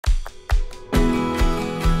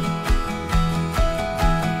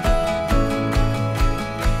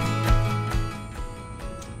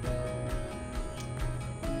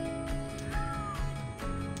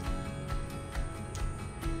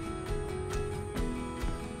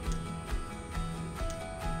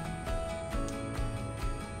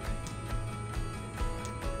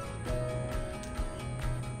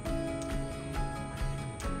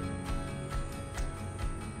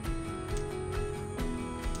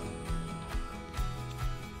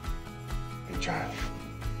Charlie.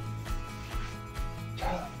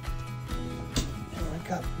 Charlie. You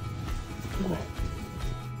wake up. Come here.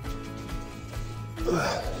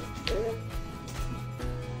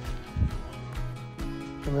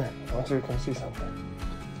 Come here. I want you to come see something.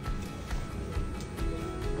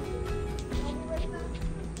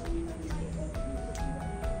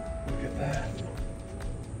 Look at that.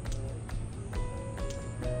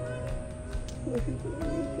 Look at that.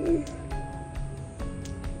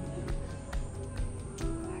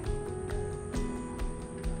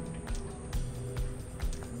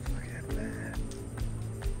 Look at that.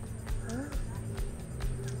 Huh?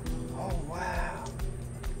 Oh, wow.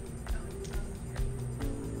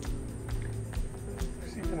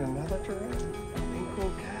 There's even another giraffe. A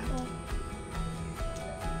Bengal cattle.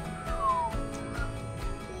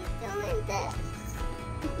 He's doing this.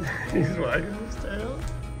 He's wagging his tail.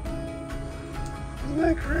 Isn't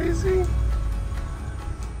that crazy?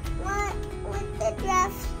 What would the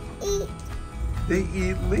giraffes eat? They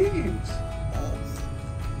eat leaves.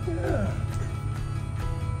 Yeah.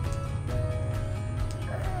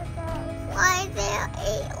 Why they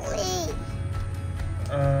eat leaves?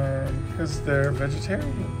 Because they're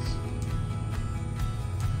vegetarians.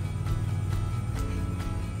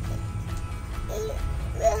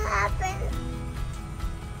 What happened?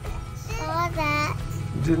 Saw that.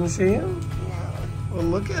 You didn't see him? No. Well,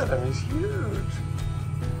 look at him. He's huge.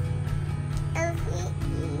 Is he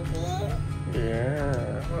eating?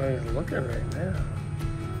 Yeah. Well, he's looking right now.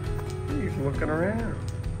 He's looking around.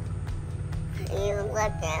 Are you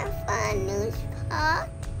looking for a new spot?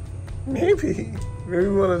 Maybe. Maybe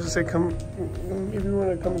we wanted to say come. Maybe we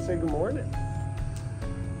want to come and say good morning.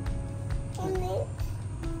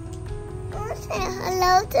 I'll say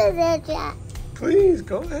hello to the giraffe. Please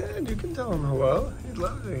go ahead. You can tell him hello. He'd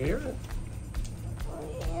love to hear it.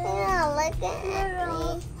 You're not looking at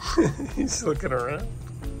me. He's looking around.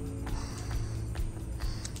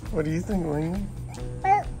 What do you think, Wayne?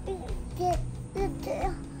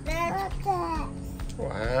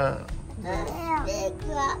 Wow. There's big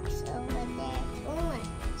rocks over there. Too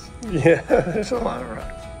much. Yeah, there's a lot of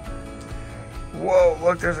rocks. Whoa,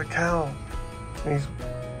 look, there's a cow. And he's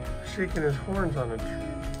shaking his horns on a tree.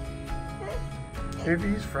 Maybe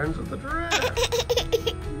he's friends with the giraffe.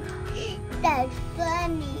 That's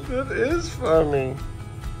funny. That is funny.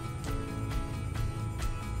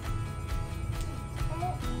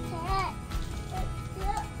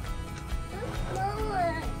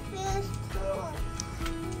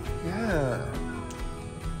 Yeah.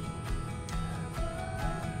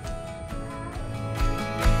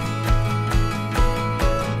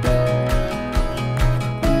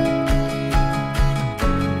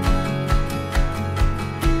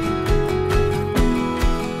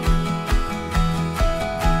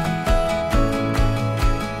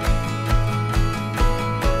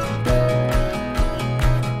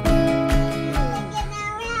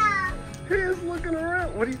 He is looking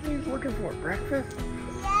around. What do you think he's looking for? Breakfast?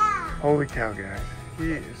 Yeah. Holy cow, guys.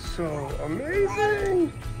 He is so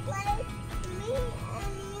amazing. Like me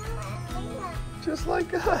and you and Lena. Just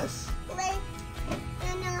like us. Like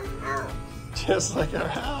in our house. Just like our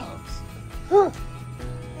house. Huh.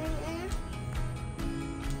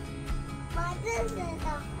 But this is our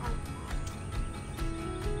house.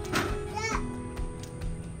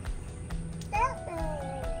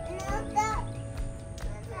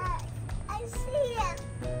 I see him.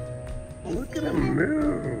 Look at him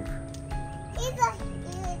move. He's a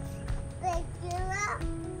huge big giraffe.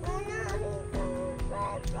 Oh no, he's going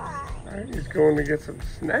bye-bye. All right, he's going to get some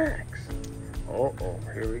snacks. Oh,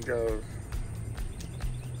 here he goes.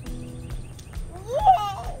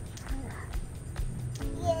 Yay!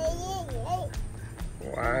 Yay, yay, yay.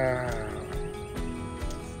 Wow.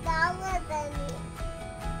 He's taller than me.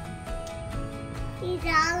 He's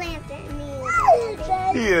taller than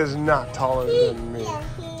me. He is not taller than me. Yeah,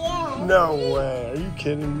 he is. No way. Are you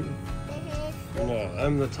kidding me? No,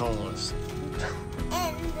 I'm the tallest.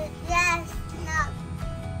 And the grass not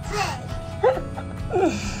big.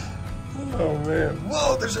 Oh man.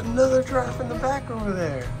 Whoa, there's another giraffe in the back over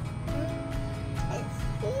there. It's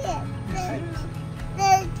here.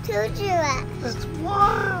 There's two giraffes. That's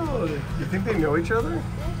wild. You think they know each other?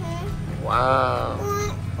 Wow.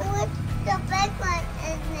 What's the big one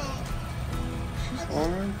in there? She's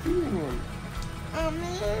already feeding him.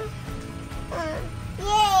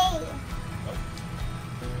 Yay!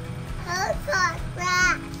 Those are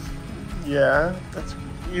grass. Yeah, that's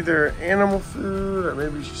either animal food or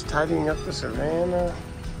maybe she's tidying up the savannah.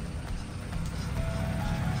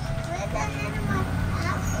 Where's the animal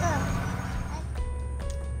house?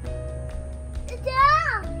 The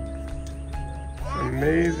dog!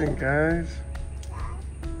 Amazing, guys.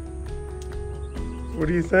 What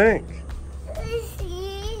do you think?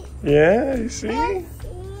 See? Yeah, you see? See?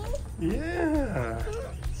 Yeah.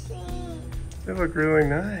 They look really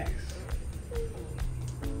nice.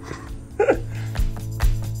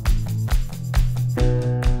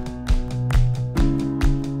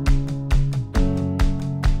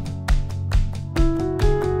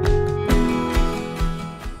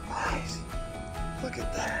 Nice. Look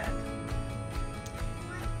at that.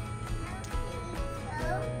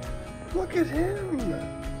 Look at him.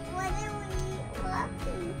 What are we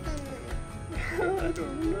walking tonight? I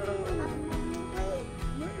don't know.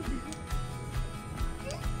 Maybe.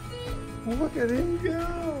 Look at him go.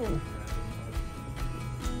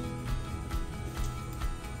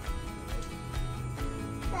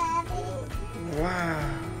 Daddy.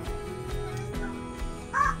 Wow.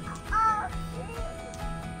 Oh.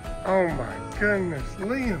 Oh my goodness,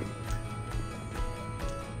 Liam.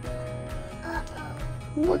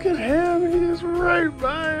 Look at him, he is right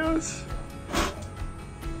by us.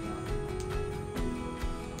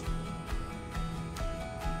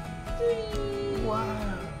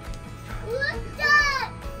 Wow. Look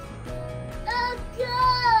that! Let's go!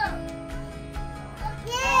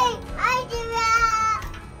 Okay, hi giraffe!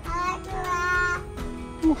 Hi giraffe!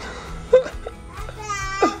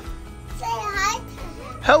 Say hi to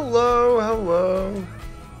him. Hello, hello.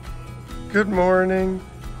 Good morning.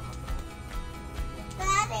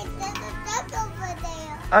 Daddy, there's a duck over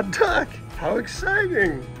there. A duck, how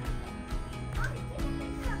exciting.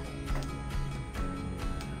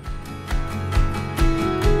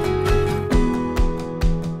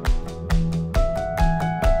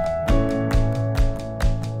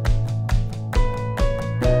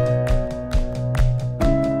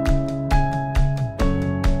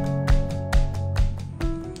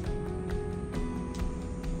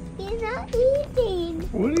 He's not eating.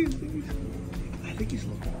 What do you think he's doing? I think he's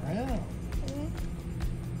looking around.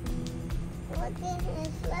 Look at his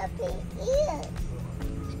fluffy ears.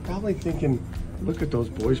 He's probably thinking, look at those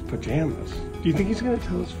boys' pajamas. Do you think he's going to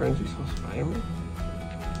tell his friends he saw Spider-Man?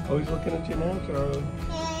 Oh, he's looking at you now, Charlie.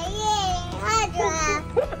 Yeah. Hi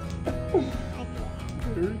giraffe.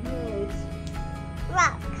 There he goes.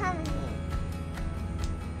 Rock, come here.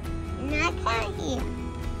 And I come here.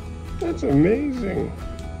 That's amazing.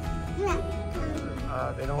 Yeah.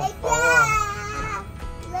 They don't Hey, fall. giraffe.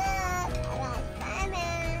 Look, I got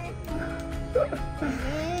Spider-Man.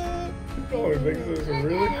 Oh, he thinks this is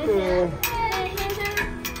really cool. I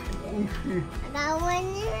got one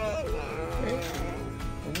banana.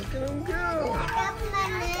 Look at him go. I got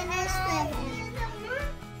banana stuffing.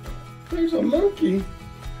 There's a monkey.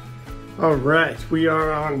 All right, we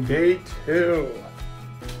are on day 2.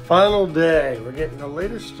 Final day. We're getting a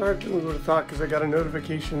later start than we would have thought because I got a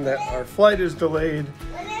notification that our flight is delayed.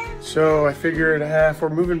 So I figured we're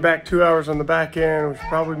moving back 2 hours on the back end. We should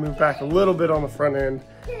probably move back a little bit on the front end.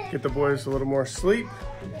 Get the boys a little more sleep.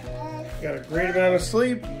 Got a great amount of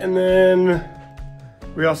sleep. And then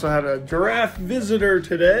we also had a giraffe visitor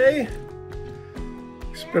today.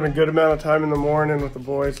 Spent a good amount of time in the morning with the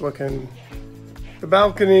boys looking at the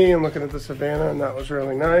balcony and looking at the savannah, and that was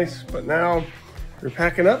really nice. But now we're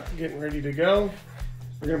packing up, getting ready to go.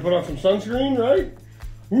 We're gonna put on some sunscreen, right?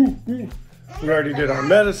 We already did our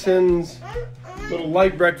medicines, little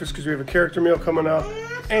light breakfast because we have a character meal coming up.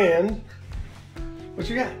 And what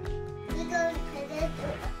you got?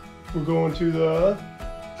 We're going to the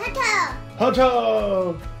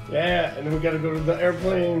hotel. Yeah, and then we got to go to the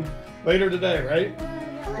airplane later today, right?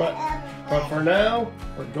 But for now,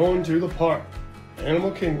 we're going to the park,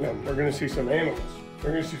 Animal Kingdom. We're gonna see some animals.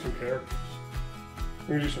 We're gonna see some characters.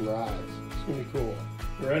 We're gonna do some rides. It's gonna be cool.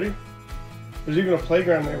 You ready? There's even a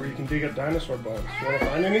playground there where you can dig up dinosaur bones. You wanna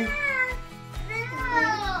find any?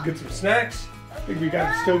 Get some snacks. I think we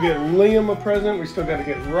got to still get Liam a present. We still got to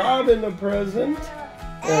get Robin a present.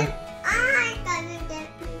 And I gotta get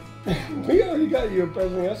me. we already got you a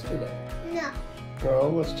present yesterday. No. Oh,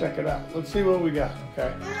 let's check it out. Let's see what we got,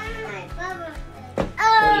 okay? My bubble. But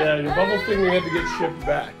yeah, your bubble thing we had to get shipped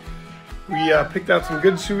back. We picked out some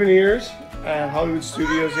good souvenirs at Hollywood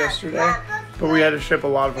Studios yesterday, but we had to ship a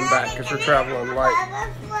lot of them back because we're traveling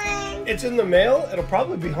light. It's in the mail. It'll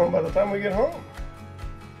probably be home by the time we get home.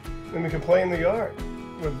 Then we can play in the yard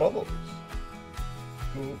with bubbles.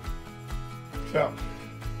 So,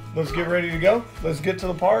 let's get ready to go. Let's get to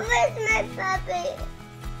the park. Where's my puppy?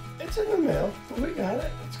 It's in the mail. We got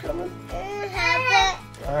it. It's coming. Have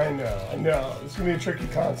it. I know. It's going to be a tricky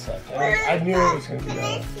concept. I knew it was going to be Can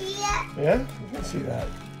I that. see it? Yeah? You can see that.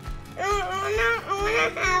 I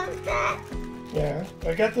wanna have that. Yeah.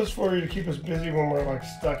 I got this for you to keep us busy when we're like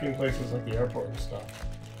stuck in places like the airport and stuff.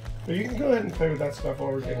 But you can go ahead and play with that stuff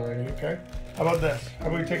while we're getting ready, okay? How about this? How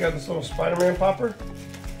about we take out this little Spider-Man popper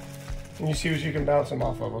and you see what you can bounce him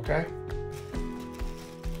off of, okay?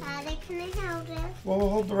 Daddy, can I hold it? Well, we'll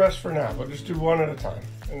hold the rest for now, but just do one at a time.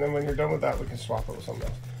 And then when you're done with that, we can swap it with something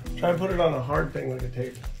else. Try and put it on a hard thing like a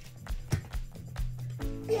table.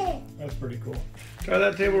 Yeah. That's pretty cool. Try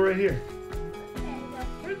that table right here.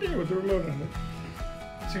 Right there with the remote on it.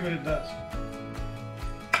 Let's see what it does.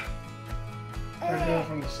 Try doing it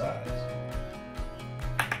from the sides.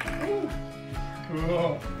 Ooh.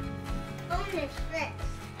 Cool.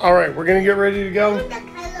 All right, we're gonna get ready to go.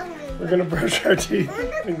 We're gonna brush our teeth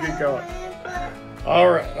and get going. All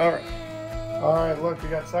right, look, we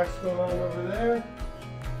got socks going on over there.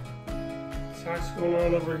 Socks going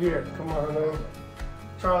on over here. Come on over.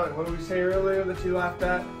 Charlie, what did we say earlier that you laughed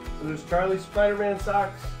at? So there's Charlie's Spider-Man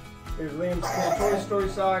socks, there's Liam's cool Toy Story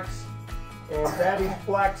socks, and Daddy's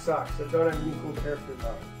black socks that don't have any cool characters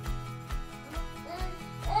on.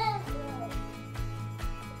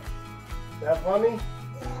 That funny?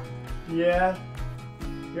 Yeah.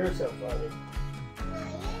 You're so funny.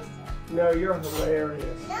 No, you're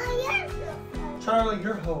hilarious. No, you're so funny. Charlie,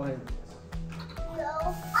 you're hilarious.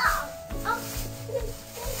 No.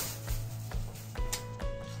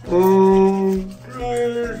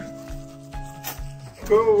 Good.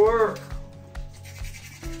 Good work.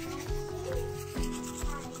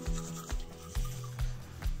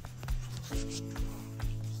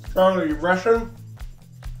 Charlie, you brushing?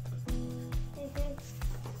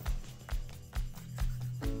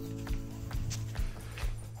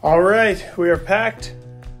 All right, we are packed.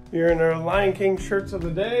 We are in our Lion King shirts of the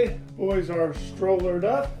day. Boys are strollered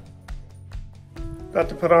up. Got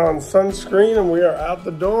to put on sunscreen and we are out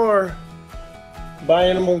the door. Bye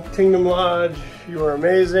Animal Kingdom Lodge. You are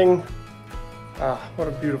amazing. Ah, what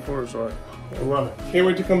a beautiful resort. I love it. Can't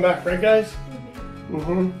wait to come back, right guys?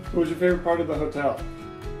 Mm-hmm. What was your favorite part of the hotel?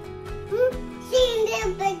 Seeing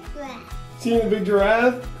the big giraffe. Seeing the big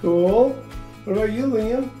giraffe? Cool. What about you,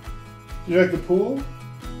 Liam? Do you like the pool?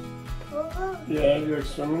 Yeah, you like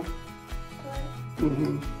swimming?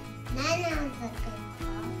 Mm-hmm.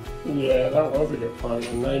 Yeah, that was a good part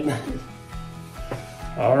of the night.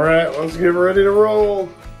 All right, let's get ready to roll.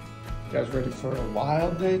 You guys ready for a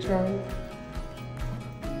wild day, Charlie?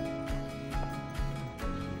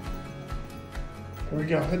 Here we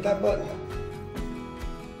go, hit that button.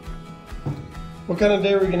 What kind of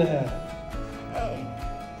day are we gonna have?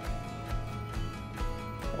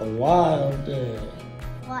 A wild day.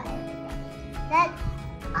 What? That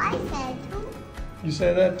I said too. You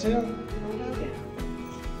say that too?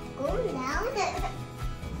 Go down.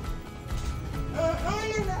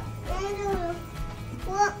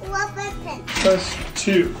 What button? Press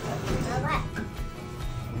 2.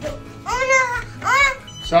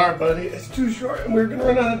 Sorry, buddy. It's too short and we're gonna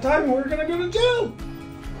run out of time and we're gonna go to jail.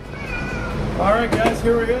 All right, guys,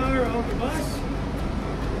 here we are on the bus.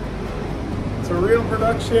 It's a real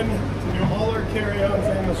production to do all our carry-ons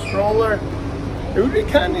in the stroller. It would be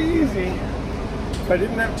kind of easy if I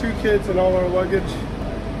didn't have 2 kids and all our luggage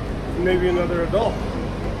and maybe another adult.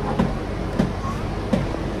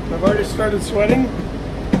 I've already started sweating,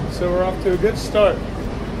 so we're off to a good start.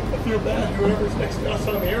 I feel bad whoever's next to us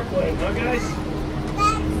on the airplane, huh guys?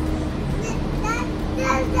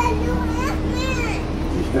 That's the new airplane.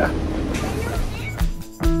 Yeah.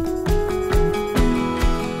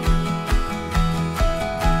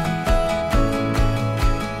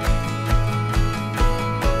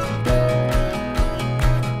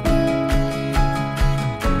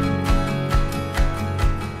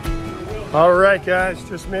 All right, guys,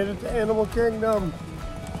 just made it to Animal Kingdom.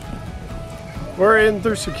 We're in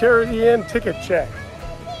through security and ticket check.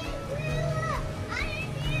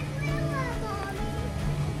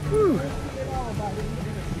 Whew.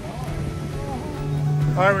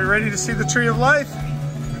 All right, we ready to see the Tree of Life?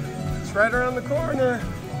 It's right around the corner.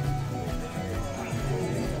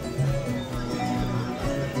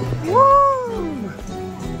 Woo!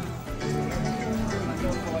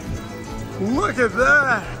 Look at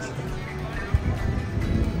that.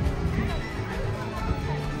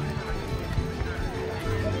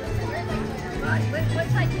 What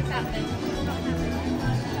side is that thing?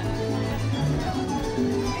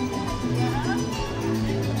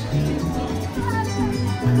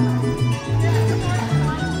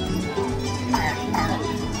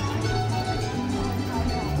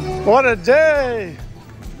 What a day!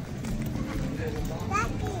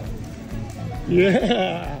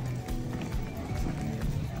 Yeah!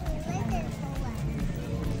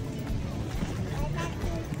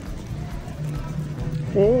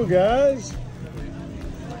 Cool, guys.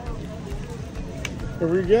 Here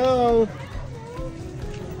we go.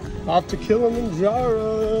 Off to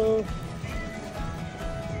Kilimanjaro.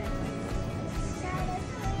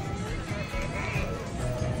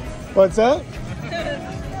 What's that?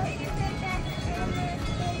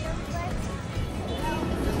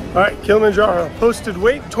 All right, Kilimanjaro. Posted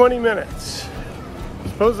weight 20 minutes.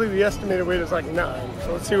 Supposedly the estimated weight is like 9.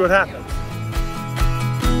 So let's see what happens.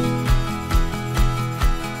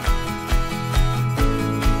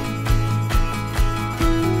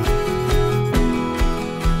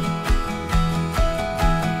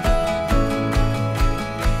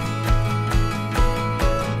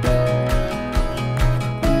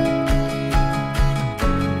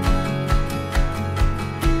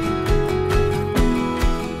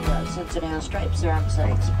 It has stripes around its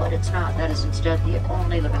legs, but it's not. That is instead the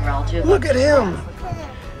only living relative. Look at him!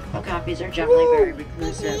 Okapis are generally very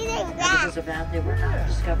reclusive. Because of that, they were not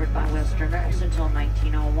discovered by Westerners until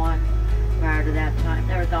 1901. Prior to that time,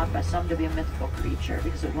 they were thought by some to be a mythical creature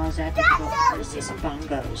because it was difficult to see some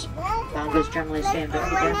bongos. Bongos generally stay in very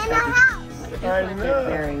dense vegetation, but they do blend in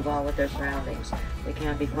very well with their surroundings. They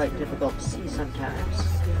can be quite difficult to see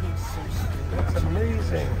sometimes. That's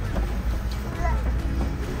amazing.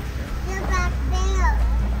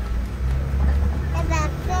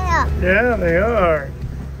 Yeah, they are.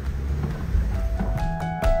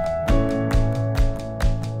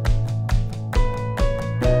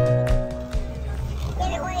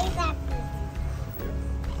 Get away, Ducky.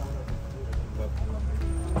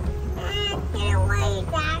 Get away,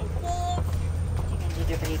 Ducky. It's a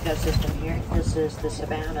different ecosystem here. This is the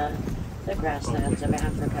savanna, the grasslands of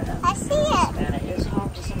Africa. I see The it. savanna is home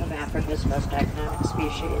to some of Africa's most iconic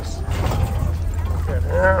species. Look at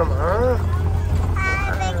him, huh?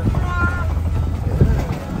 Hi, big crab.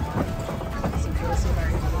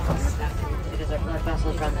 Because their blood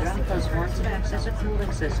vessels run throughout those horns and acts as a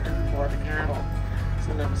cooling system for the cattle.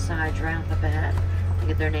 Some of them side round the bed. They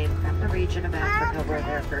get their name from the region of Africa where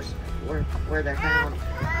they're found.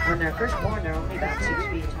 When they're first born, they're only about 6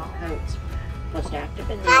 feet tall coats. Most active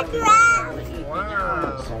in the early evening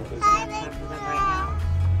hours, so this is time for them right now.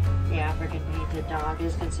 The African painted dog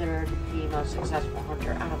is considered the most successful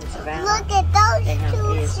hunter out of the savannah. Look at those They have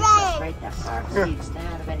two a success friends. rate that far exceeds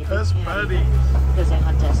that of any big That's cat, buddies. because they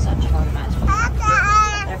hunt as such organized. Their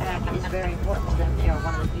Papa, pack is very important to them. They are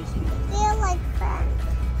one of the few species feel like friends.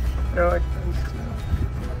 They're like friends too.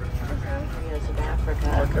 areas of Africa.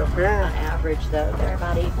 Look up On here. average, though, they're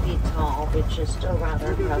about 8 feet tall, which is still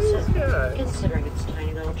rather impressive, guy. considering its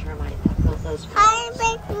tiny little termite that built those Hi, feathers.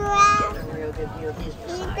 big crab. Get a real good view of these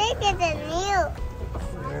He's beside. bigger than you.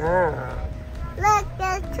 Yeah. Look,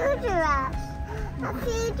 there's 2 giraffes. A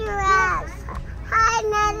few giraffes. Hi,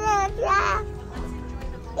 another giraffe.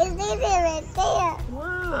 It's easy right there.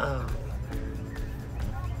 Wow.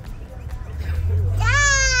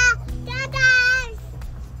 Guys.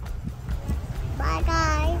 Bye,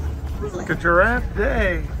 guys. It's like a giraffe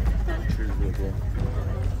day.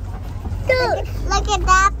 Dude, look at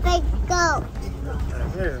that big goat.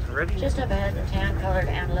 It is ready. Just up ahead, the tan-colored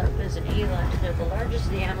antelope is an eland. They're the largest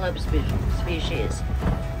of the antelope species.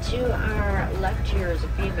 To our left here is a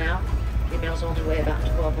female. Females only weigh about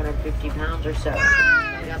 1,250 pounds or so.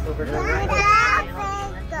 Right up over to the right is a male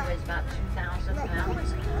eland who weighs about 2,000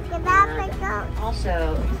 pounds. Look at that big And goat.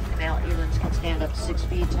 also, male elands can stand up to 6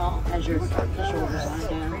 feet tall as your the shoulders lie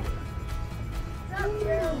down.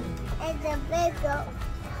 It's a big goat.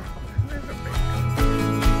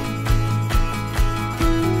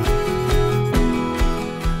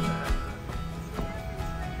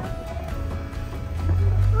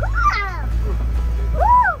 Wow.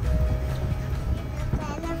 Woo.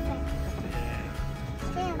 Elephant.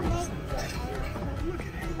 Still big elephant. Look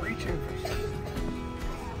at him reaching for something.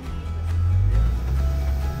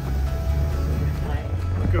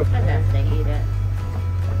 Look up And then they eat it.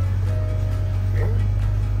 here.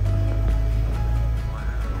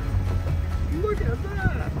 Look at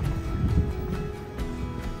that.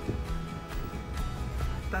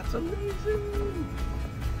 That's amazing.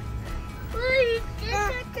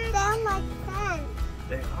 They're like friends.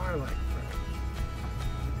 They are like friends.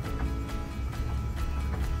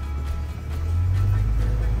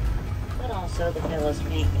 But also the tail is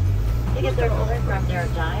pink. They get their color from their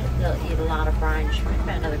diet. They'll eat a lot of brine shrimp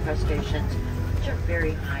and other crustaceans, which are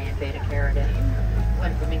very high in beta-carotene.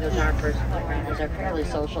 When flamingos aren't first playgrounds, they're fairly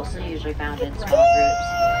social, so usually found in small groups.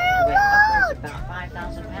 They weigh upwards of about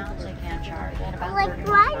 5,000 pounds. They can charge at about Like 30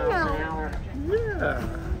 miles an rhino. hour. Yeah.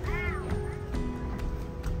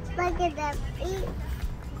 Look at them eat.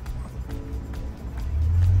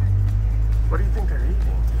 What do you think they're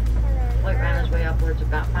eating? White rhinos weigh upwards of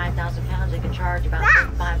about 5,000 pounds. They can charge about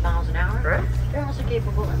 35 miles an hour. Right? They're also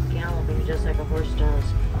capable of galloping just like a horse does,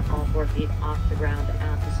 all 4 feet off the ground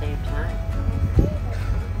at the same time.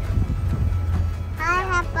 Hi,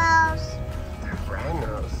 hippos. They're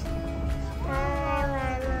rhinos.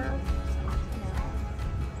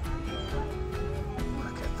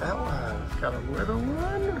 Look at that one. It's got a little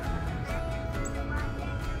one.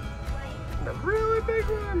 And a really big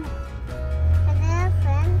one. I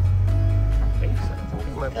think so.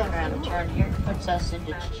 Going around the turn here puts us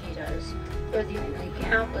into cheetahs. They're the only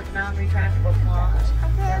cat with non-retractable claws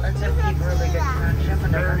that lets them keep really good traction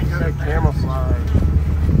when they're Very running good so at fast. camouflage.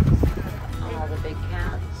 All the big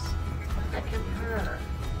cats that can purr.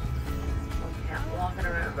 One cat walking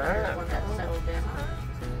around. There's one that's settled in.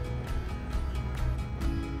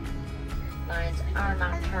 Lions are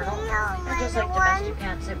nocturnal, and just like domestic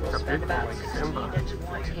cats, it will spend about 16 to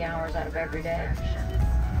 20 hours out of every day.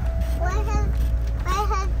 Where's his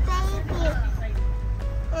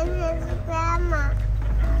baby and his grandma?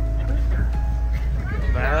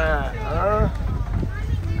 That, huh?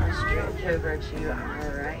 A strange over to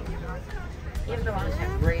our right. Even though others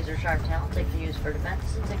have razor sharp talons they can use for defense,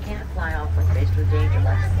 since they can't fly off when faced with danger,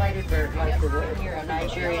 like a flighted bird like the wood here on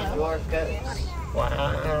Nigerian dwarf goats.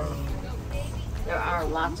 Wow. There are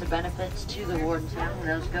lots of benefits to the warden's tail in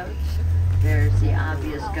those goats. There's the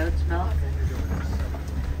obvious goat's milk.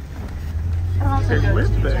 And also They goats live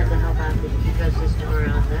do there. tend to help out the ecosystem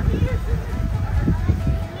around them.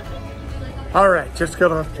 All right, just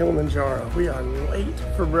got off Kilimanjaro. We are late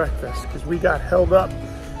for breakfast because we got held up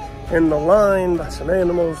in the line by some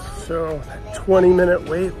animals. So that 20-minute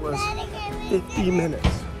wait was 50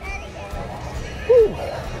 minutes. Whew.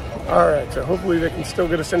 All right, so hopefully they can still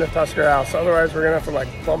get us into Tusker House. Otherwise, we're gonna have to like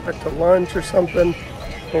bump it to lunch or something.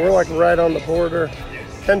 But we're like right on the border.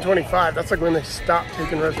 10:25, that's like when they stop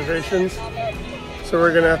taking reservations. So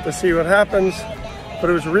we're gonna have to see what happens. But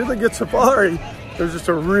it was a really good safari. It was just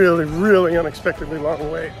a really, really unexpectedly long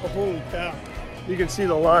wait. Oh, holy cow. You can see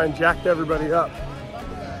the line jacked everybody up.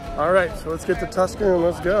 All right, so let's get to Tusker and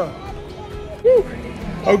let's go. Woo.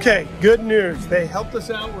 Okay, good news. They helped us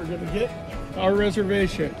out. We're gonna get our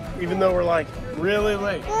reservation, even though we're like really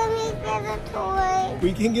late. Let me get a toy.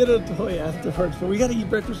 We can get a toy afterwards, but we gotta eat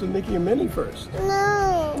breakfast with Mickey and Minnie first.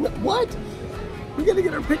 No. What? We gotta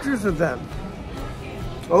get our pictures of them.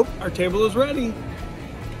 Oh, our table is ready.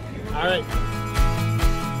 All right.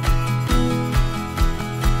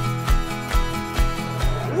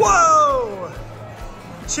 Whoa!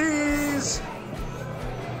 Cheese!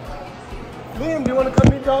 Liam, do you want to come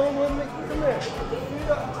meet Donald with me? Come here.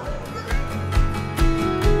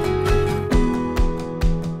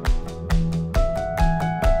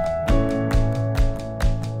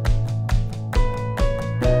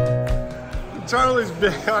 Charlie's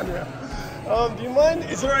big on you. Do you mind?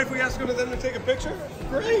 Is it all right if we ask them to take a picture?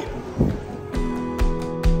 Great.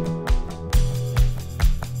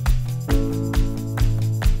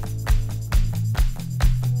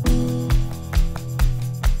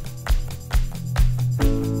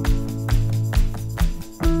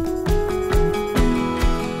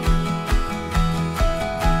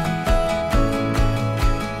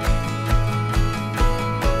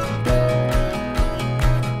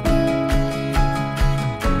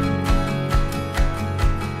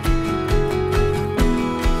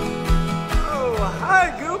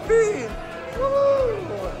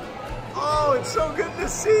 Oh, it's so good to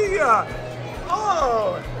see ya.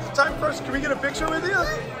 Oh, it's time for us. Can we get a picture with you?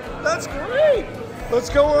 That's great. Let's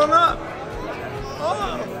go on up.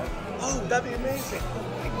 Oh, that'd be amazing.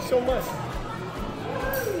 Thank you so much.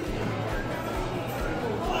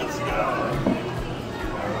 Let's go.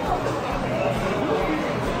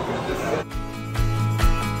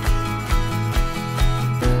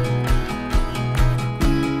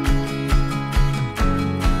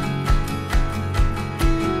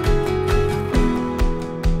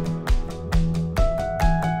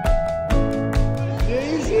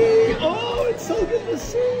 So good to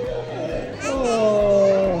see you.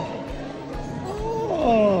 Oh,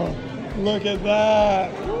 look at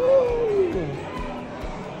that. Woo.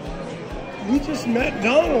 We just met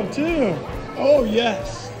Donald too. Oh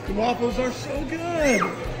yes, the waffles are so good.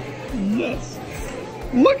 Yes.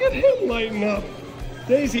 Look at him lighting up.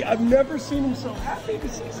 Daisy, I've never seen him so happy to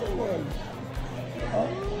see someone. Oh.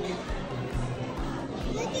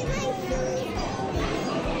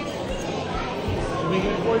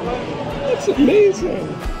 That's amazing.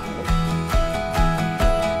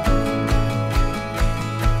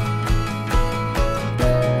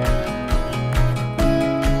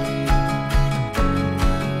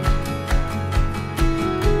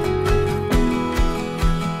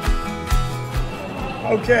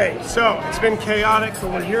 Okay, so it's been chaotic,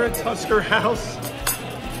 but we're here at Tusker House.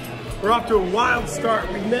 We're off to a wild start.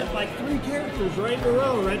 We met like 3 characters right in a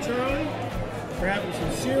row, right, Charlie? We're having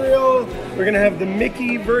some cereal. We're gonna have the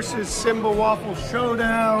Mickey versus Simba Waffle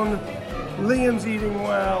Showdown. Liam's eating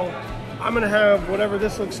well. I'm gonna have whatever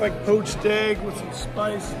this looks like, poached egg with some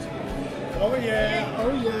spiced. Oh yeah,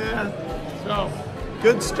 oh yeah. So,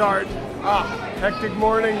 good start. Hectic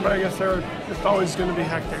morning, but I guess they're just always gonna be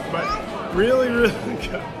hectic. But really, really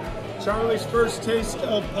good. Charlie's first taste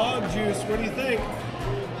of pog juice. What do you think?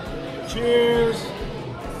 Cheers.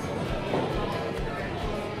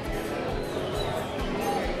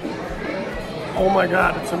 Oh my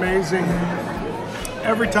God, it's amazing.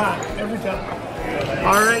 Every time, every time.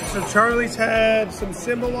 All right, so Charlie's had some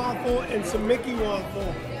Simba waffle and some Mickey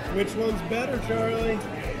waffle. Which one's better, Charlie?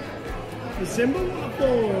 The Simba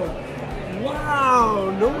waffle. Wow,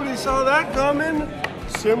 nobody saw that coming.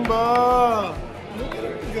 Simba. Look at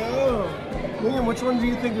her go. Liam, which one do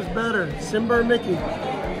you think is better, Simba or Mickey?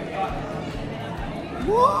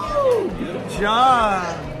 Whoa, good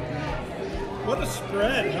job. What a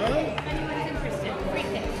spread, huh?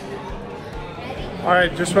 All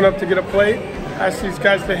right, just went up to get a plate. Asked these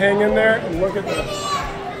guys to hang in there, and look at this.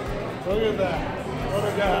 Look at that. What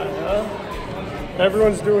a guy, huh?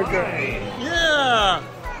 Everyone's doing good. Yeah.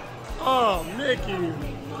 Oh, Mickey,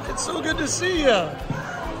 it's so good to see you.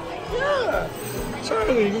 Yeah.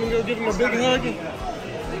 Charlie, you gonna go give him a big hug?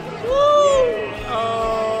 Woo!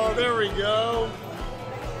 Oh, there we go.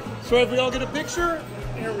 So if we all get a picture,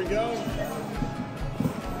 there we go.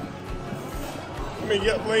 Let me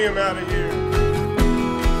get Liam out of here.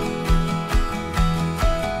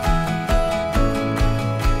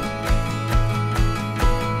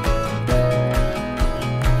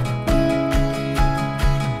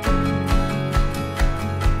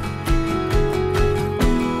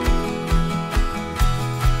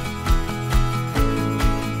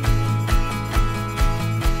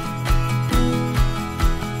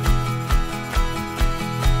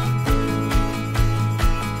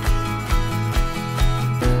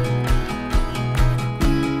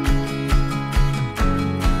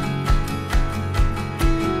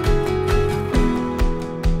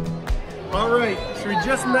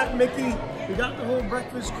 Just met Mickey. We got the whole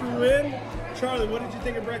breakfast crew in. Charlie, what did you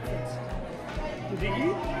think of breakfast? Did you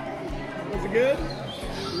eat? Was it good?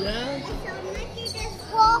 Yeah? I showed Mickey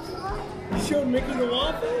this waffle. You showed Mickey the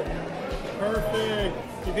waffle? Perfect.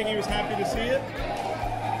 Do you think he was happy to see it?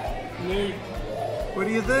 Neat. What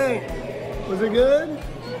do you think? Was it good?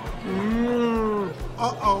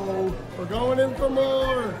 Uh-oh. We're going in for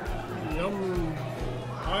more. Yum.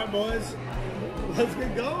 All right, boys. Let's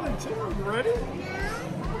get going, too. You ready?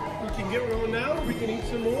 We can get going now, or we can eat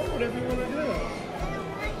some more, whatever you want to do.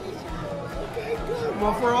 Okay, good.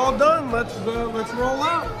 Well, if we're all done, let's roll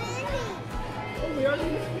out. Oh, we already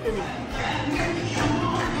made it.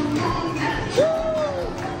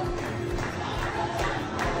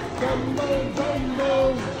 Jumbo,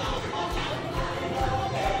 jumbo.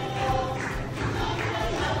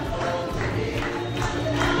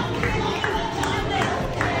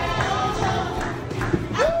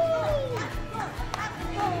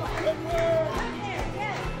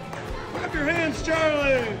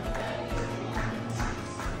 Charlie!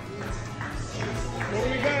 What do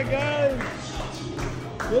we got, guys?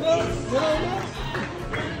 Get up, get on up.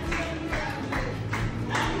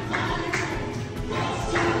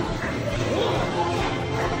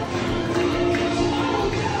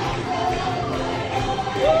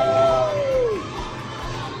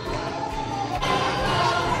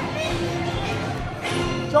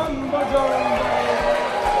 Jumbo, jumbo.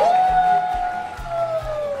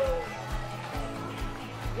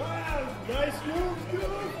 Nice moves,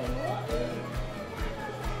 good.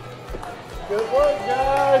 Good work,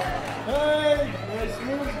 guys. Hey, nice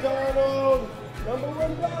moves, Donald.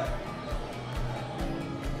 #1 back.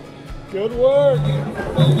 Good work.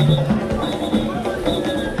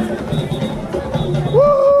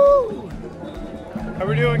 Woo! How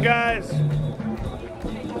we doing, guys?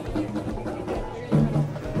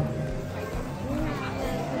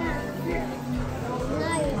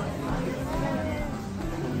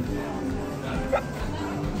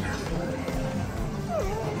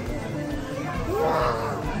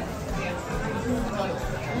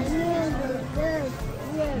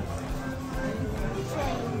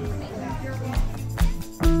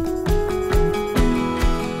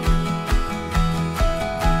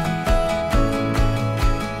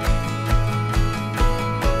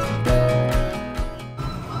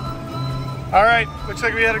 All right, looks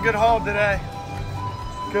like we had a good haul today.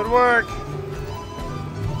 Good work.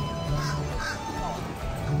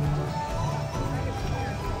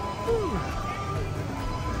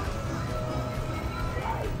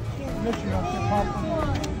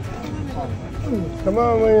 Come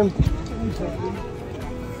on, Liam.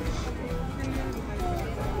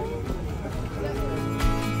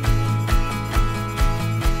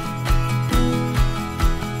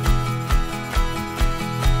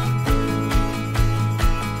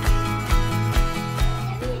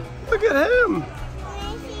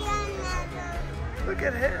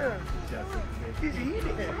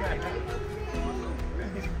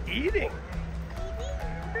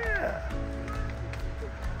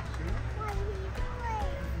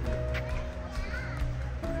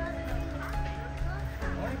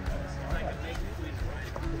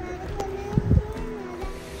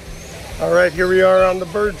 All right, here we are on the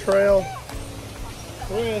bird trail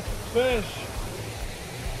with fish.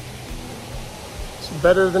 It's a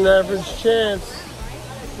better than average chance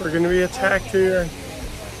we're gonna be attacked here.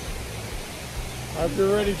 Hope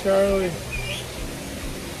you're ready, Charlie.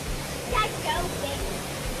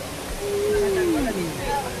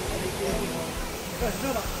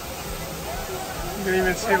 You can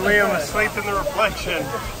even see Liam asleep in the reflection.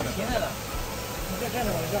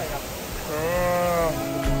 Oh.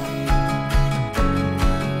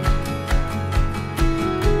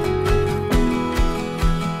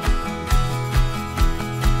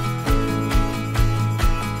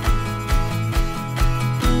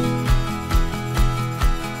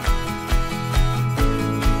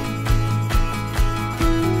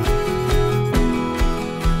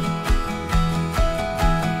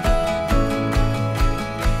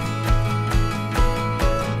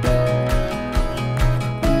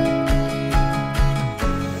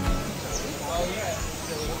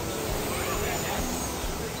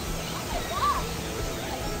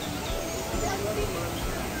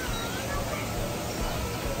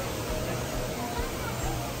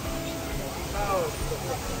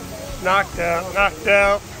 Knocked out, knocked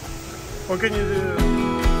out. What can you do?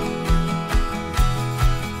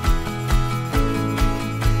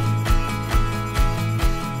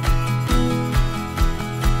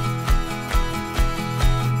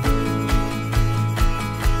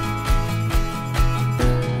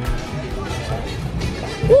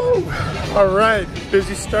 Woo! All right,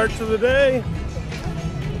 busy start to the day.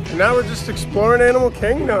 And now we're just exploring Animal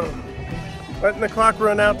Kingdom. Letting the clock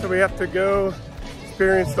run out till we have to go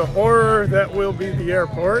experience the horror that will be the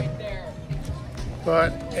airport.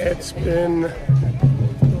 But it's been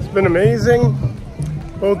amazing.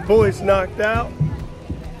 Both boys knocked out.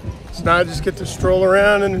 So now I just get to stroll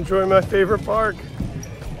around and enjoy my favorite park.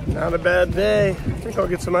 Not a bad day. I think I'll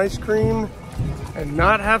get some ice cream and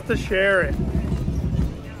not have to share it.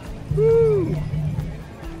 Woo!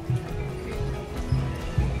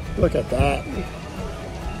 Look at that.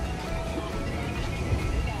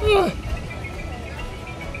 Ah.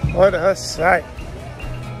 What a sight.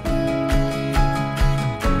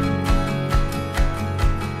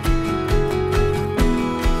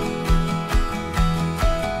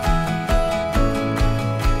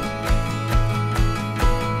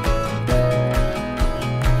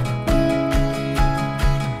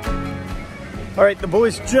 All right, the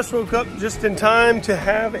boys just woke up just in time to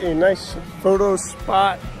have a nice photo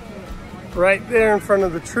spot right there in front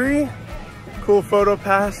of the tree. Cool photo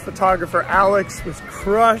pass. Photographer Alex was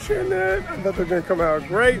crushing it. I bet they're gonna come out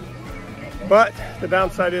great. But the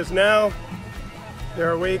downside is now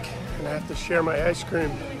they're awake and I have to share my ice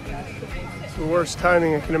cream. It's the worst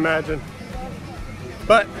timing I can imagine.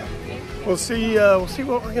 But we'll see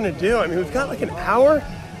what we're gonna do. I mean, we've got like an hour.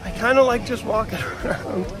 I kind of like just walking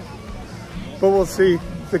around. But we'll see.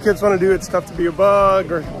 If the kids want to do it, it's tough to be a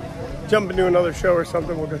bug or jump into another show or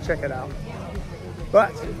something, we'll go check it out.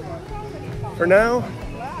 But for now,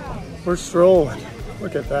 we're strolling.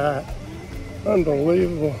 Look at that.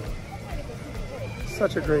 Unbelievable.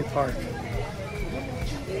 Such a great park.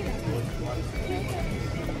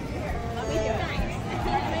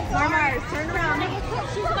 Mars, turn around.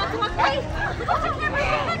 She's about to walk away.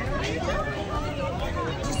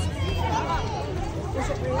 Is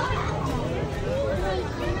it real?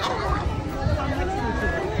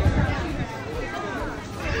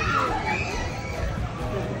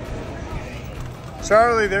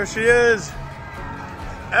 Charlie, there she is.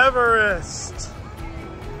 Everest.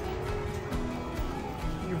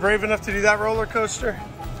 You brave enough to do that roller coaster?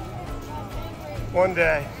 One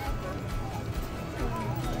day.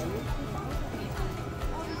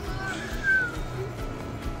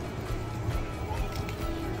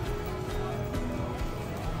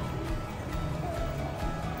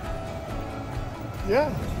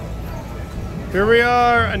 Yeah. Here we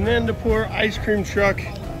are, Anandapur ice cream truck.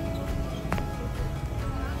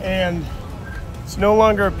 And it's no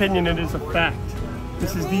longer opinion, it is a fact.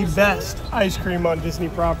 This is the best ice cream on Disney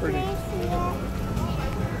property.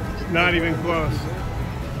 Not even close.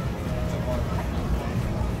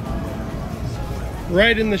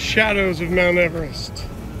 Right in the shadows of Mount Everest.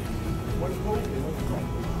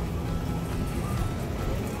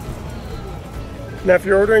 Now if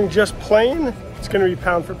you're ordering just plain, it's going to be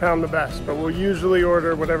pound for pound the best, but we'll usually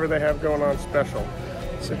order whatever they have going on special.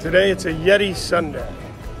 So today it's a Yeti Sundae.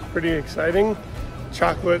 Pretty exciting.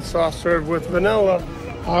 Chocolate sauce served with vanilla.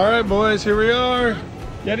 All right, boys, here we are.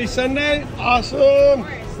 Yeti Sundae, awesome.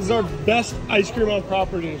 This is our best ice cream on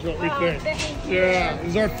property is what we think. Yeah, this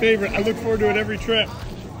is our favorite. I look forward to it every trip.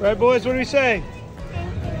 Right, boys, what do we say?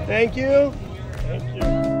 Thank you. Thank you.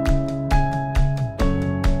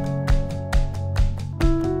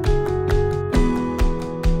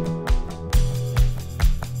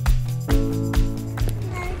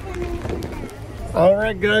 All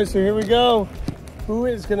right, guys, so here we go. Who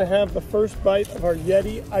is going to have the first bite of our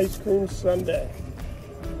Yeti ice cream sundae?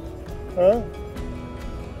 Huh?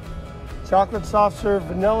 Chocolate soft serve,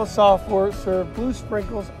 vanilla soft serve, blue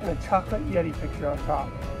sprinkles, and a chocolate Yeti picture on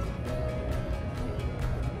top.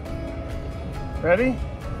 Ready?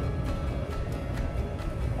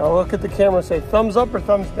 Now look at the camera and say thumbs up or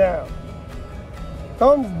thumbs down.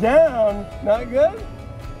 Thumbs down, not good?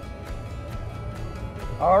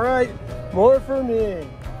 All right, more for me.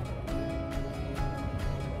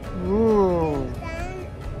 Mmm.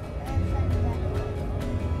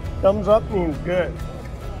 Thumbs up means good.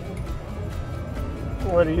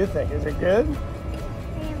 What do you think? Is it good?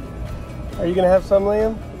 Are you gonna have some,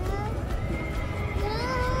 Liam?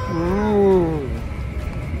 Mmm.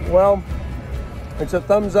 Well, it's a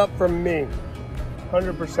thumbs up from me.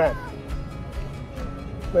 100%.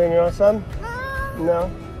 Liam, you want some? No?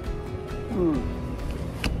 Mmm.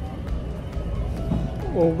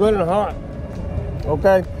 Well, good and hot.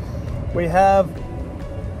 Okay. We have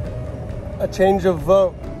a change of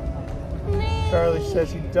vote. Charlie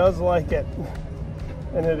says he does like it.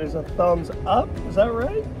 And it is a thumbs up. Is that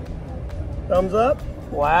right? Thumbs up?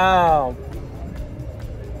 Wow.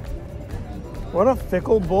 What a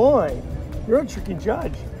fickle boy. You're a tricky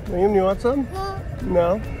judge. Liam, you want some?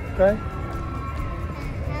 No? Okay.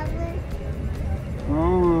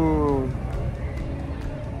 Mmm.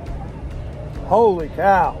 Holy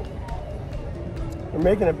cow. You're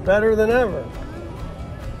making it better than ever.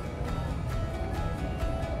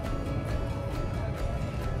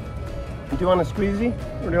 Do you want a squeezy?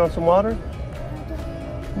 Or do you want some water?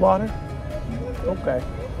 Water? Okay.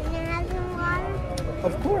 Can you have some water?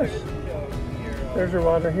 Of course. There's your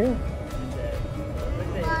water here.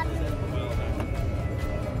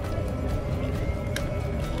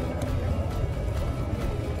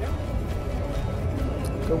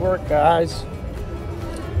 Good work, guys.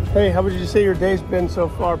 Hey, how would you say your day's been so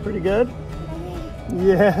far? Pretty good?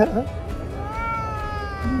 Yeah.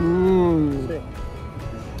 Mmm.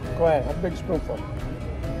 Go ahead, have a big spoonful.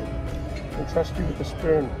 I trust you with the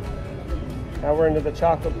spoon. Now we're into the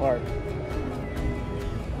chocolate part.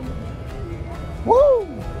 Woo!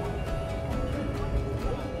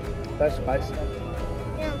 That's spicy.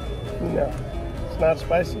 No, it's not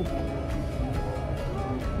spicy.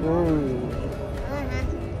 Mmm.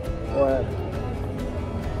 Go ahead.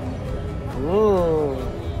 Mmm.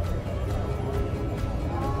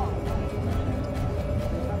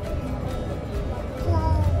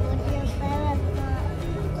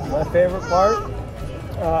 My favorite part?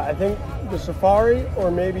 I think the safari or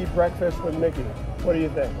maybe breakfast with Mickey. What do you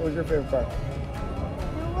think? What was your favorite part?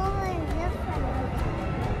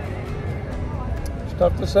 It's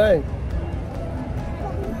tough to say.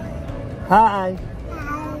 Hi.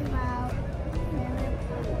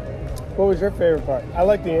 What was your favorite part? I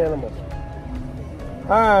like the animals.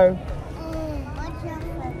 Hi. What's your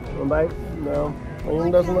favorite? One bite? No.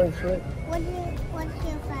 Liam doesn't like shit. What's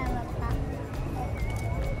your favorite part?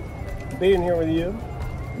 Being here with you.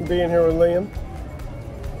 Being here with Liam.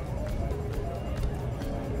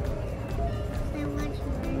 Say what's your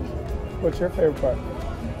favorite? What's your favorite part?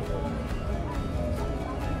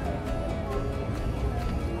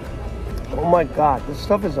 Oh my God, this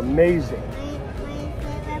stuff is amazing. My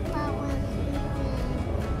favorite part was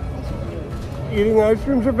Eating ice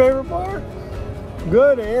cream's your favorite part?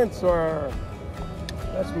 Good answer.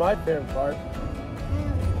 That's my favorite part.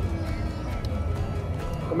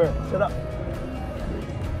 Come here, sit up.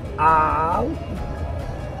 Ow.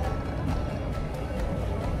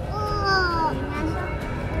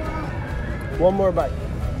 One more bite.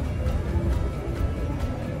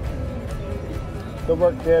 Good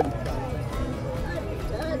work, kid.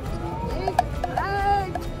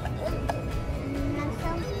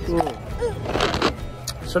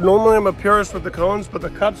 So normally I'm a purist with the cones, but the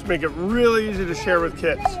cups make it really easy to share with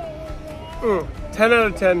kids. 10 out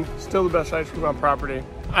of 10, still the best ice cream on property.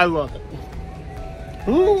 I love it.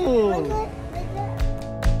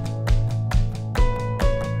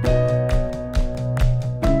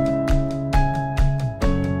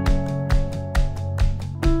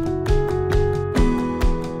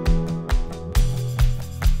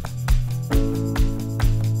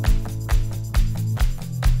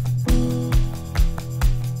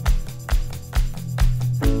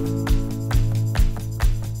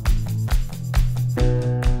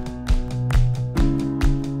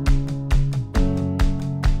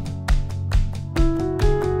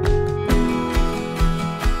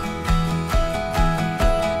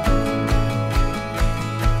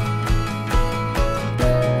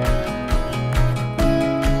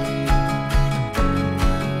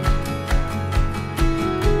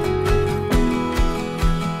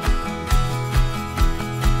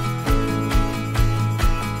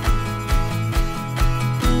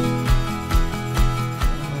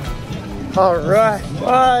 All right,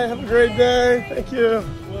 bye, have a great day, thank you.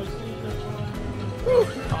 Whew.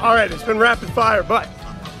 All right, it's been rapid fire, but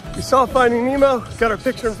we saw Finding Nemo, got our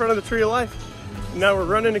picture in front of the Tree of Life, and now we're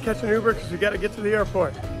running to catch an Uber because we got to get to the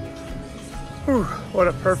airport. Whew, what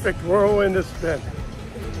a perfect whirlwind it's been.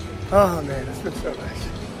 Oh man, it's been so nice.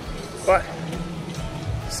 But,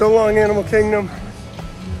 so long Animal Kingdom,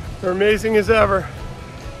 you're amazing as ever.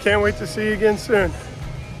 Can't wait to see you again soon.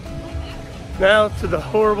 Now to the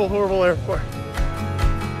horrible, horrible airport.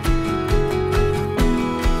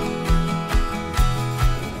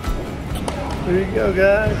 There you go,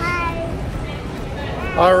 guys.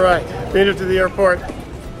 Hi. All right, made it to the airport. I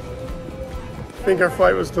think our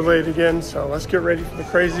flight was delayed again, so let's get ready for the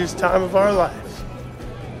craziest time of our lives.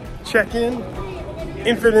 Check in,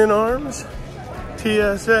 infant in arms,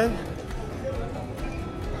 TSA.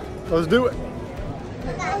 Let's do it.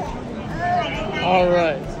 All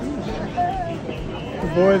right. The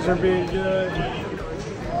boys are being good.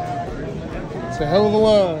 It's a hell of a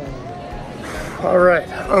line. All right,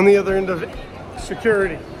 on the other end of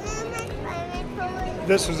security.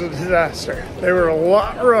 This was a disaster. They were a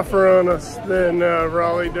lot rougher on us than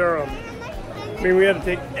Raleigh-Durham. I mean, we had to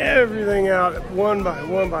take everything out one by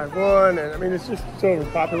one by one, and I mean, it's just so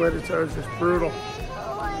overpopulated, so it's just brutal.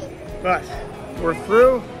 But we're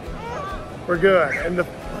through, we're good. And the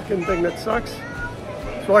fucking thing that sucks,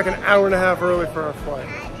 it's like an hour and a half early for our flight.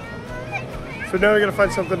 So now we gotta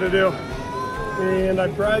find something to do. And I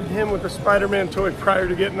bribed him with a Spider-Man toy prior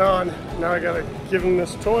to getting on. Now I gotta give him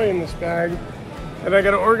this toy in this bag. And I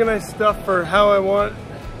gotta organize stuff for how I want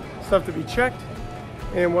stuff to be checked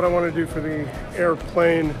and what I wanna do for the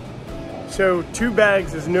airplane. So 2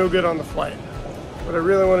 bags is no good on the flight. What I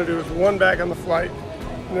really wanna do is 1 bag on the flight,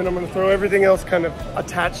 and then I'm gonna throw everything else kind of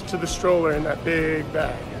attached to the stroller in that big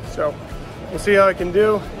bag. So we'll see how I can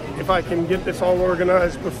do, if I can get this all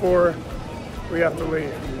organized before we have to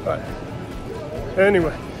leave. But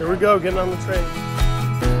anyway, here we go, getting on the train.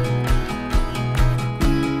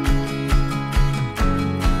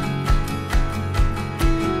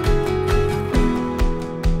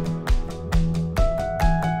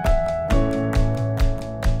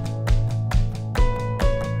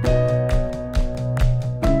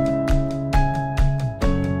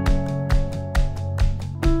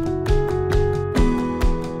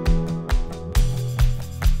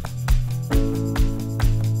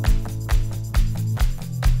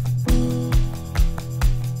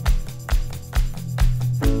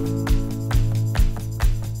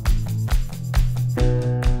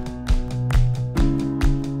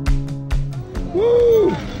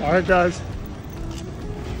 All right, guys,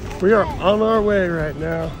 we are on our way right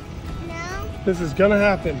now. No. This is gonna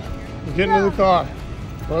happen. We're getting to the car.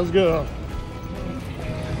 Let's go.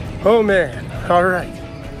 Oh man, all right.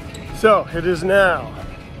 So it is now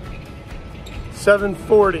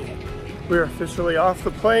 7:40. We are officially off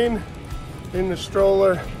the plane, in the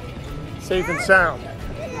stroller, safe and sound.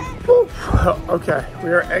 Whew. Okay, we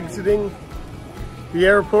are exiting the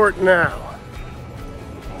airport now.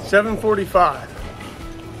 7:45.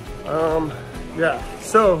 Yeah,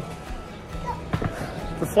 so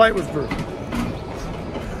the flight was brutal.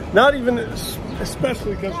 Not even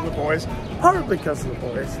especially because of the boys, partly because of the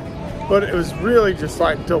boys, but it was really just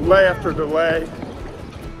like delay after delay.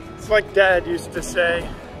 It's like Dad used to say,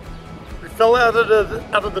 we fell out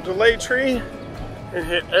of the delay tree and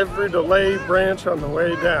hit every delay branch on the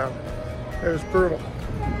way down. It was brutal.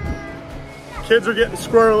 Kids are getting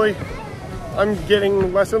squirrely. I'm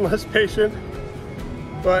getting less and less patient.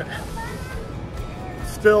 But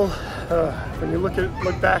still, when you look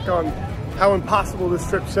back on how impossible this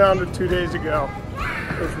trip sounded 2 days ago,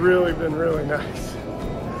 it's really been really nice.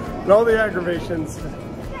 And all the aggravations,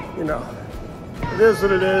 you know, it is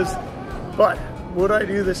what it is. But would I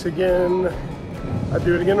do this again? I'd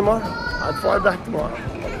do it again tomorrow. I'd fly back tomorrow.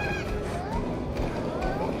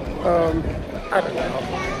 I don't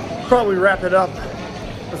know. Probably wrap it up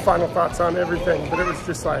with final thoughts on everything, but it was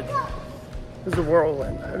just like, it was a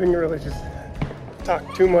whirlwind. I didn't really just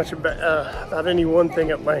talk too much about any one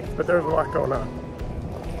thing at length, but there was a lot going on.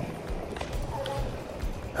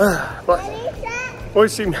 But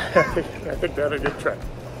boys seem, I think they had a good trip.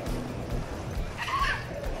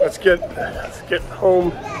 Let's get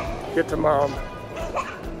home, get to Mom,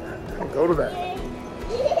 and go to bed,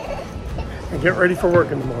 and get ready for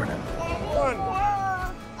work in the morning.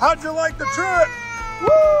 How'd you like the trip?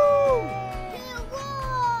 Woo!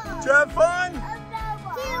 Did you have fun?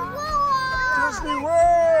 Disney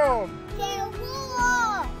World!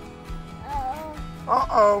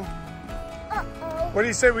 Uh-oh. What do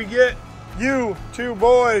you say we get you 2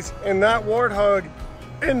 boys and that warthog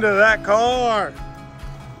into that car?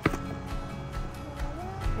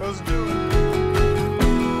 Let's do it.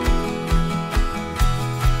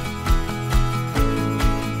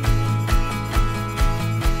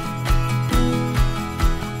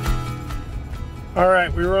 All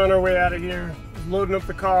right, we were on our way out of here, loading up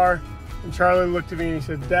the car, and Charlie looked at me and he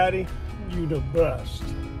said, "Daddy, you the best."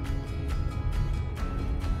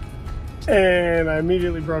 And I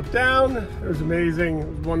immediately broke down. It was amazing, it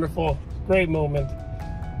was wonderful, great moment.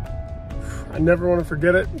 I never want to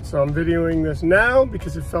forget it, so I'm videoing this now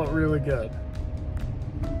because it felt really good.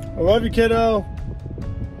 I love you, kiddo.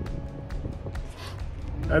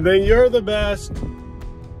 I think you're the best.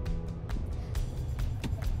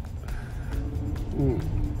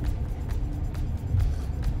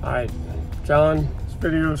 All right, John, this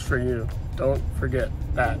video is for you. Don't forget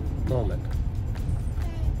that moment.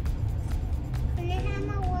 Can I have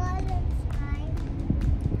my water slide?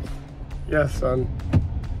 Yes, son.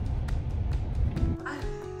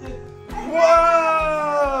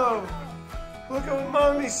 Whoa! Look at what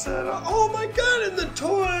Mommy said. Oh my God, and the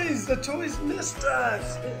toys missed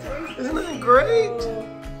us. Isn't that great?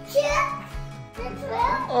 Yeah.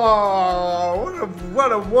 Oh,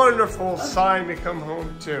 what a wonderful sign to come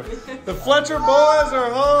home to. The Fletcher boys are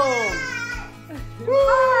home.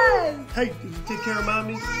 Woo! Hey, did you take care of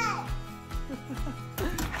Mommy?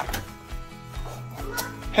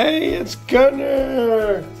 Hey, it's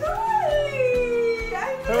Gunner. Charlie!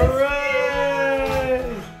 I missed Hooray! you!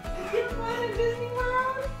 Did you have fun at Disney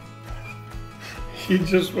World? He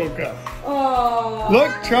just woke up. Oh.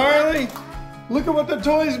 Look, Charlie. Look at what the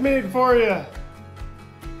toys made for you.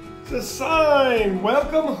 It's a sign.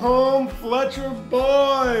 Welcome home, Fletcher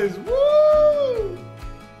boys. Woo! It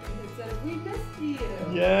says, we missed you.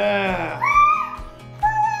 Yeah.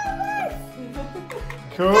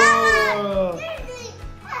 Cool.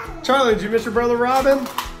 Charlie, did you miss your brother Robin?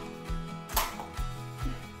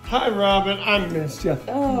 Hi, Robin. I missed you.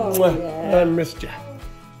 Oh, yeah. I missed you.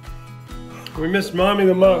 We missed Mommy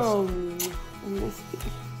the most. Oh, I missed you.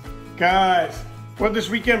 Guys, what this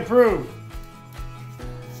weekend prove?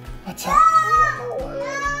 What's up?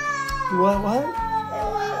 You want what?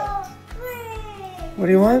 What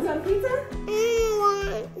do you want? Some pizza?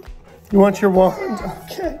 You want your wand?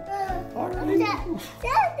 Okay. All right.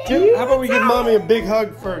 How about we give Mommy a big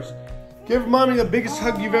hug first? Give Mommy the biggest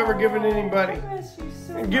hug you've ever given anybody.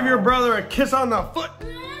 And give your brother a kiss on the foot.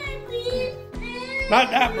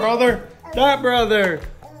 Not that brother. That brother.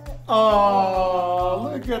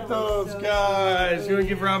 Oh, look at those guys. You want to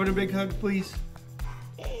give Robin a big hug, please?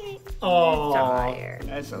 Oh, tired.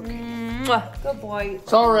 That's okay. Mwah. Good boy.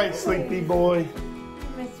 It's all right, sleepy boy.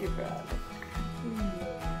 I miss your brother.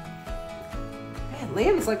 Man,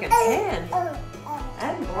 Liam's looking tan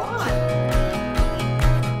and blonde.